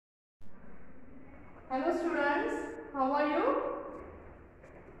Hello students, how are you?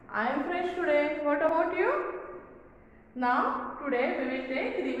 I am fresh today. What about you? Now today we will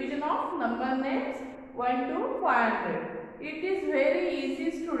take revision of number names 1 to 500. It is very easy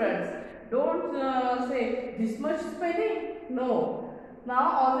students. Don't say this much spelling. No.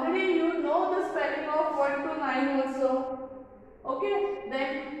 Now already you know the spelling of 1 to 9 also. Okay. Then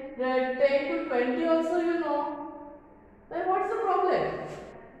 10 to 20 also you know. Then what's the problem?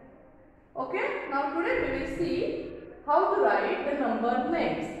 Okay, now today we will see how to write the number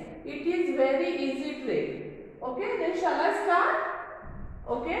names. It is very easy trick. Okay, then shall I start?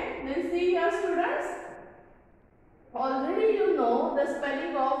 Okay, then see here students. Already you know the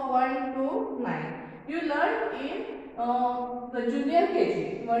spelling of 1 to 9. You learned in the junior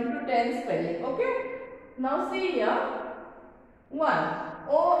KG 1 to 10 spelling. Okay, now see here 1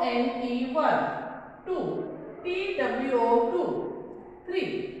 O-N-E 1, 2 T-W-O 2,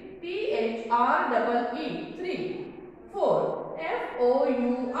 3 T-H-R-E-E 3, 4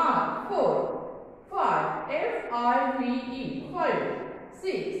 F-O-U-R 4, 5 F-I-V-E 5, 6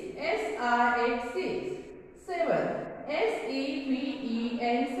 S-I-X 6, 7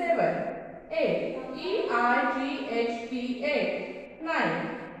 S-E-V-E-N 7, 8 E-I-G-H-T 8,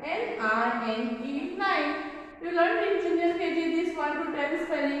 9 N-I-N-E 9. You learned in junior KG this 1 to 10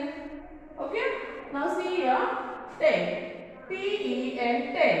 spelling. Okay. Now see here 10.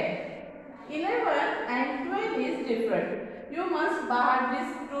 T-E-N 10. 11 and 12 is different. You must buy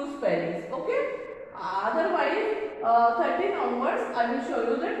these two spellings. Okay. Otherwise 13 onwards I will show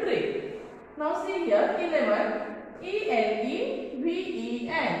you the trick. Now see here 11. E-L-E-V-E-N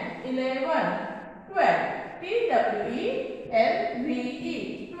 11. 12. T-W-E-L-V-E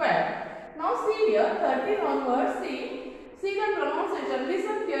 12. Now see here 13 onwards. See the pronunciation.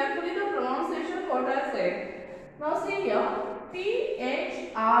 Listen carefully the pronunciation what I said. Now see here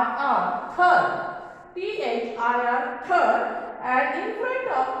T-H-I-R third. T-H-I-R third, and in front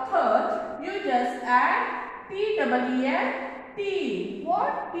of third you just add T-E-N-T.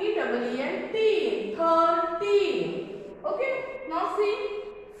 What? T-E-N-T. 13. Okay. Now see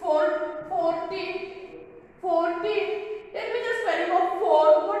 14. 14. Let me just spelling of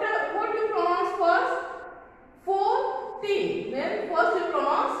 4. What you pronounce first? 14. Then first you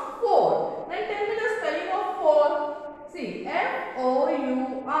pronounce 4. Then tell me the spelling of 4. See,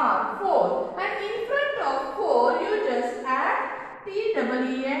 F-O-U-R 4. And in front of 4 you just add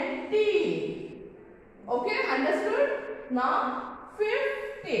T-E-N-T. Okay, understood? Now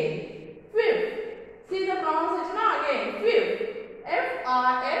 15. Fifth. See the pronunciation again. Fifth.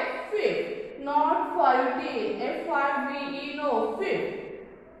 F-I-F fifth. Not 5T. F-I-V-E no. Fifth.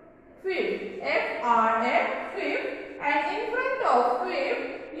 Fifth. F-I-F fifth. And in front of fifth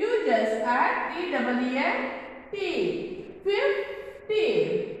you just add T-E-N-T.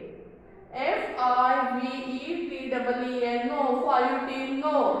 15. F-I-V-E-T-E-N no. 5T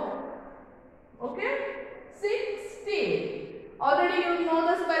no. Okay. 16. Already you know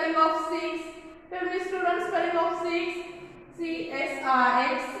the spelling of 6. Tell me students spelling of 6.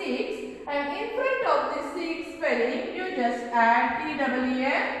 C-S-I-X 6. And in front of this 6 spelling you just add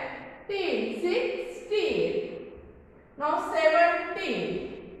T-E-N-T. 16. Now 17.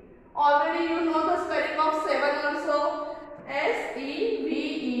 Already you know the spelling of 7 also.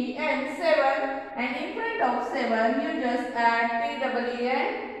 S-E-V-E-N 7. And in front of 7 you just add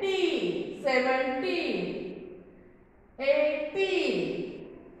T-E-N-T. 17. 18.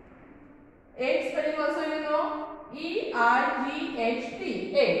 8 spelling also you know. E-I-G-H-T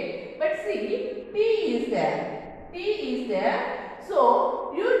 8. But see T is there. T is there.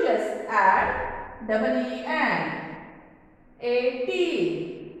 So you just add E-E-N.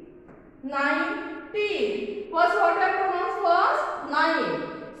 18. 19. First what I pronounce first?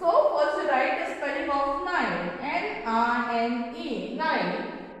 9. So first you write the spelling of 9. N-I-N-E 9.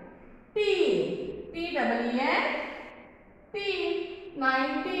 T. T-E-N. T.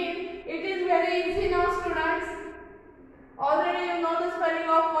 19. It is very easy now students. Already you know the spelling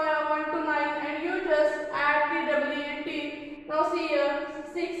of 1 to 9 and you just add T-E-N-T. Now see here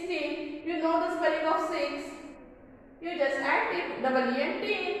 16. You know the spelling of 6. You just add T-E-N-T.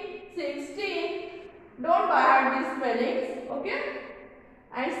 16. Don't add these spellings. Okay.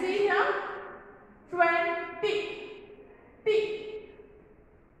 And see here 20. T. T.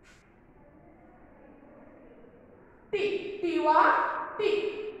 T-1. T.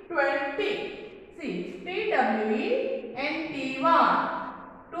 20. See. T-W-E-N-T-1.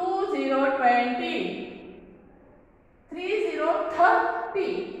 2020.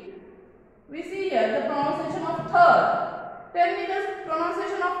 3030. We see here the pronunciation of third. Tell me the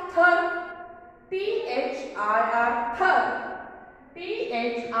pronunciation of third. T-H-I-R third.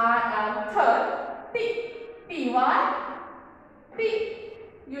 T-H-I-R third. T. T-Y, T.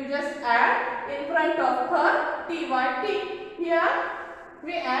 You just add in front of third T-Y, T. Here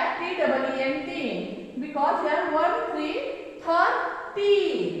we add T-double-E-N-T because here 1, 3, third T.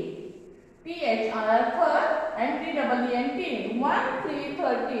 T-H-R, third and T-double-E-N-T. 1, 3,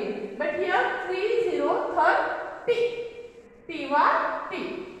 30. But here 3, 0, third T. T-Y, T.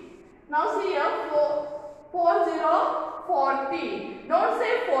 Now see here 4, 0, 40. Don't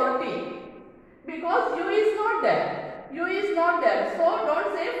say 40 because U is not there. U is not there. So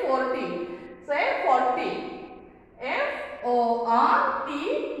don't say 40. Say 40. F-O-R-T-Y.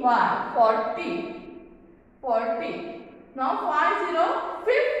 40. 40. Now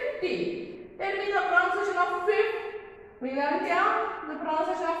 50. Tell me the pronunciation of fifth. We learned here the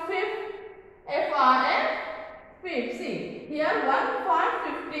pronunciation of fifth. F-R-F. Fifth. See here 1,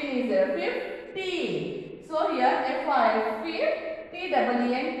 5, 15 is there. 15. So here F-I-F. Fifth.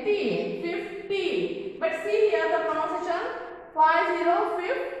 T-double-E-N-T. 50. But see here the pronunciation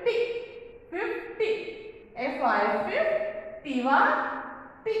 50. 50. F-I-F. T-Y.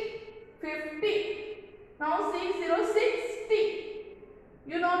 T. 50. Now 60.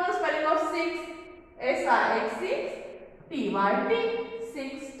 You know the spelling of 6. S-I-X 6. T-Y-T.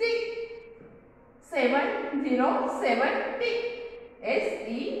 60. 70.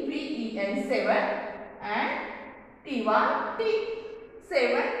 S-E-V-E-N 7 and T-Y-T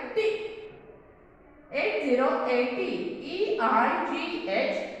 70. 80. E-I-G-H-T-Y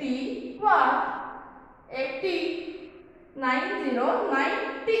 80. 90.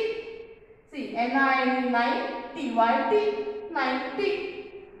 See N-I-N 9 T-Y-T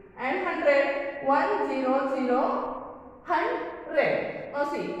 90 and 100. 100. 100. Now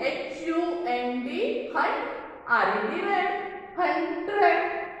see H-U-N-D hunt R-E-D red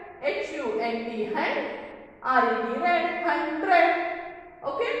 100. H-U-N-D hunt R-E-D red 100.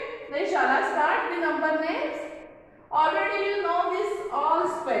 Okay. Then shall I start the number names? Already you know this all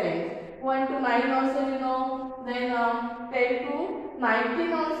spellings. 1 to 9 also you know. Then 10 to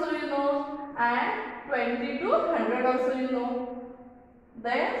 19 also you know. And 20 to 100 also you know.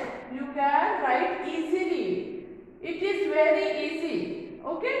 Then you can write easily. It is very easy.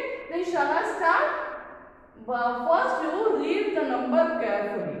 Okay. Then shall I start? First you read the number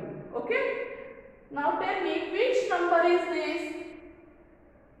carefully. Okay. Now tell me which number is this?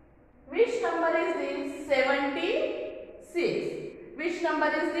 Which number is this? 76. Which number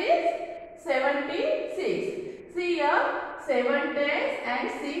is this? 76. See here 7 tens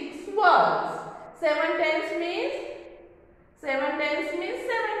and 6 ones. 7 tens means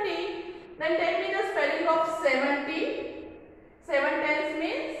 70. Then tell me the spelling of 70. 7 tens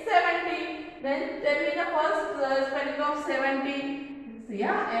means 70. Then tell me the first spelling of 70. See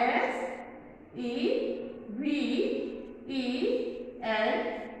here S-E-V-E-N-T-Y.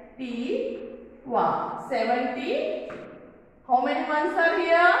 70. How many ones are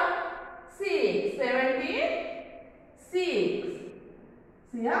here? 6. 76. See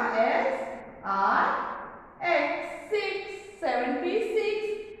here S-R-X 6.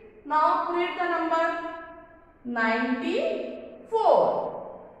 76. Now read the number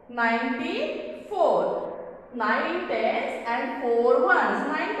 94. 94. 9 tens and 4 ones.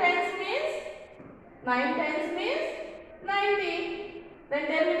 9 tens means 90. Then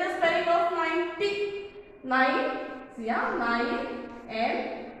tell me the spelling of 90. 9. See here 9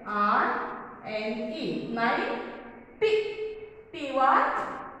 N-R-N-E. 90. T-Y.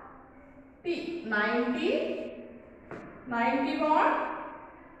 T. 90. 91.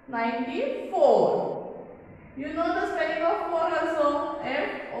 94. You know the spelling of 4 also.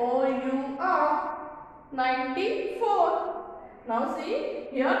 F-O-U-R. 94. Now see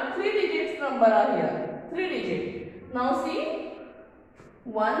here 3 digits number are here. 3 digits. Now see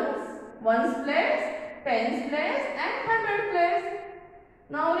ones place, tens place and 100 place.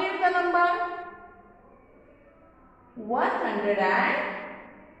 Now read the number 180.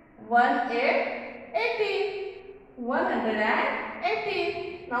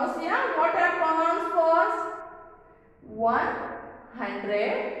 180. Now see here what I pronounced first?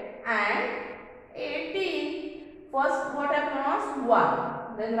 118. First what I pronounced?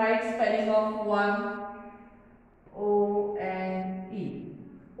 1. Then write spelling of 1. O-N-E.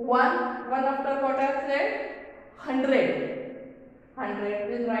 1 after what I said? 100. 100.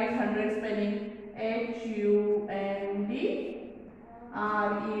 Please write 100 spelling. H-U-N-D-R-E-D.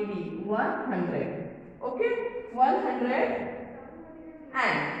 100. Okay. 100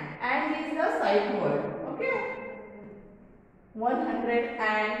 and is the sight word. Okay. 100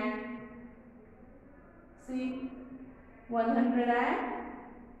 and see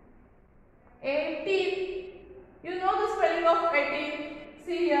 118. You know the spelling of 18.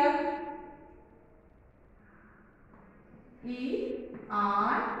 See here E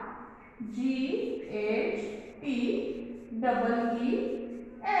R G H T double E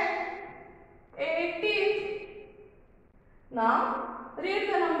N 80. Now read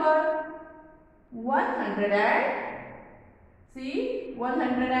the number 100 and see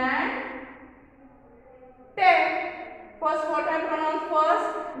 110. First what I pronounce first?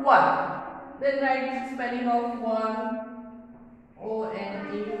 1. Then write the spelling of 1.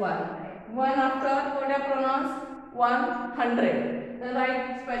 O-N-E 1. 1 after what I pronounce? 100. Then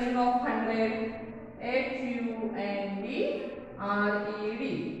write spelling of 100. H-U-N-D-R-E-D.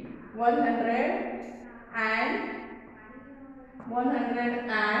 100 and 100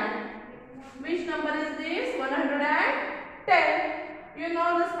 and which number is this? 110. You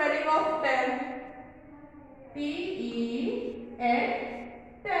know the spelling of 10. T-E-N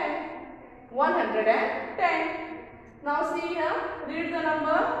 10. 110. Now see here, read the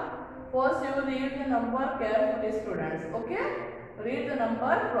number. First you read the number carefully, students. Okay? Read the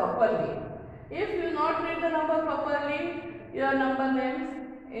number properly. If you not read the number properly, your number name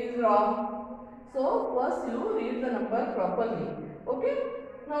is wrong. So first you read the number properly. Okay?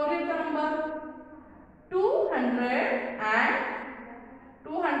 Now read the number 200 and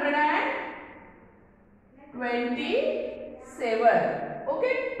 227.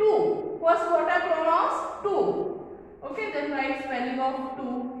 Okay, 2. First what I pronounce? 2. Okay, then write spelling of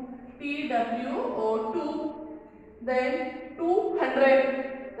 2. T-W-O 2. Then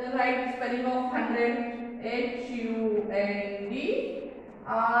 200. Then write spelling of 100. H-U-N-D-R-E-D.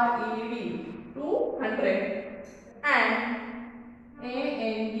 200. And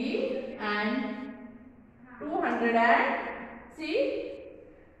A-N-D and 200 and see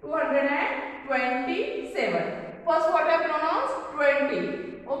 227. First what I pronounce?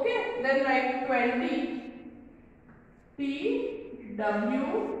 20. Okay, then write 20. T-W-E-N-T-Y.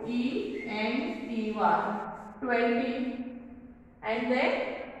 20. And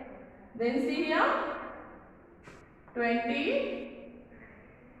then see here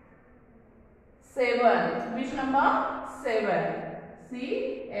 27. Which number? 7.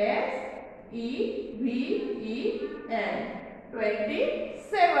 C-S-E-V-E-N.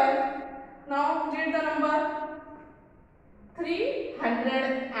 27. Now read the number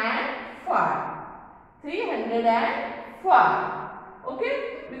 305. 305. Okay,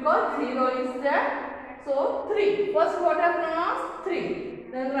 because 0 is there. So 3. First what I pronounce?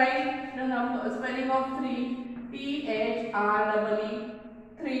 3. Then write the number spelling of 3. T-H-R-E-E.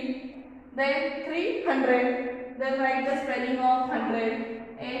 3. Then 300. Then write the spelling of 100.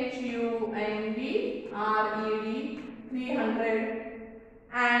 H-U-N-D-R-E-D. 300.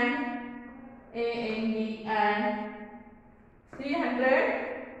 And A-N-D and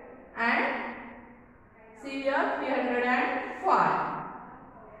 300 and see here 305.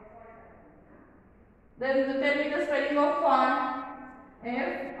 Then tell me the spelling of fun.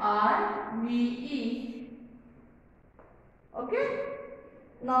 F-R-V-E. Okay.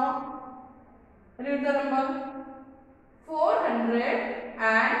 Now read the number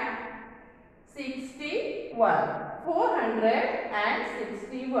 461.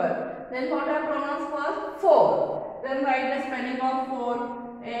 461. Then what I pronounce first? 4. Then write the spelling of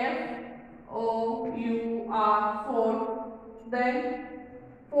 4. F-O-U-R. 4. Then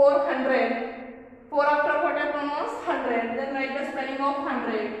 400. 4 after what I pronounce? 100. Then write the spelling of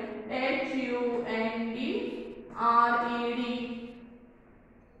 100. H-U-N-D-R-E-D.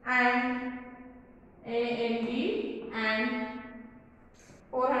 And A-N-D and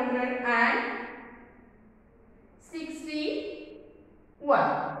 400 and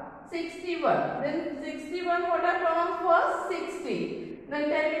 61. 61. Then 61 what I pronounce first? 60. Then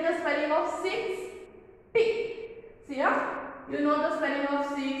tell me the spelling of 60. See here? You know the spelling of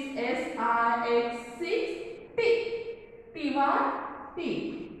 6. S-I-X. 6. T. T1. T.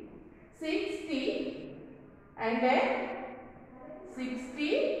 60. And then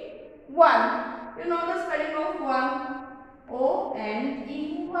 61. You know the spelling of 1.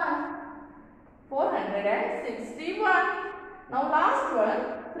 O-N-E 1. 461. Now last one.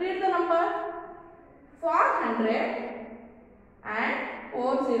 Read the number 400 and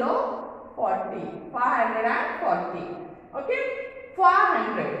 40. 540. Okay?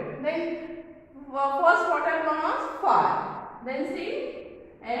 400. Then first what I pronounce? 5. Then see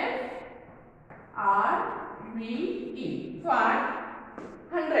F-R-V-E.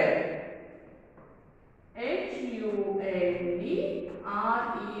 500. H-U-N-D-R-E-D.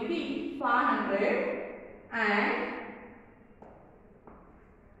 500 and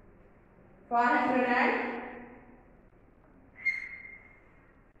 500 and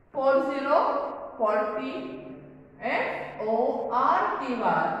 40. 40.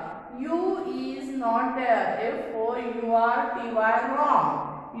 F-O-R-T-Y. U is not there. F-O-U-R-T-Y,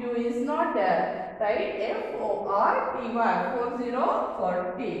 wrong. U is not there. Write F-O-R-T-Y,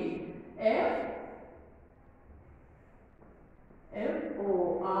 40.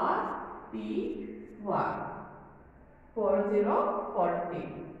 F-O-R-T-Y, 40.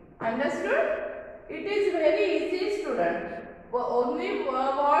 Understood? It is very easy, student. Only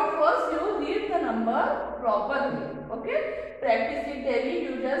what first you read the number properly. Okay? Practice it daily.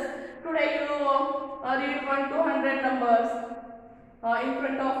 You just today you read 1 to 100 numbers in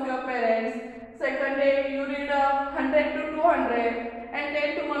front of your parents. Second day you read 100 to 200 and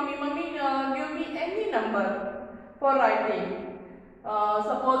tell to mummy, give me any number for writing.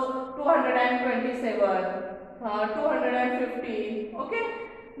 Suppose 227, 250. Okay.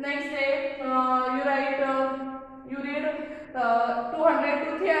 Next day you read 200 to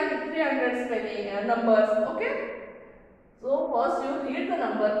 300 spelling numbers. Okay. So first you read the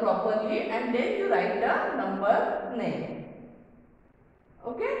number properly and then you write the number name.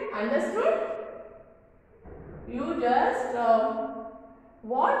 Okay. Understood? You just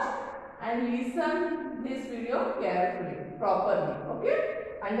watch and listen this video carefully, properly. Okay.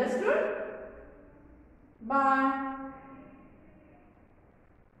 Understood? Bye.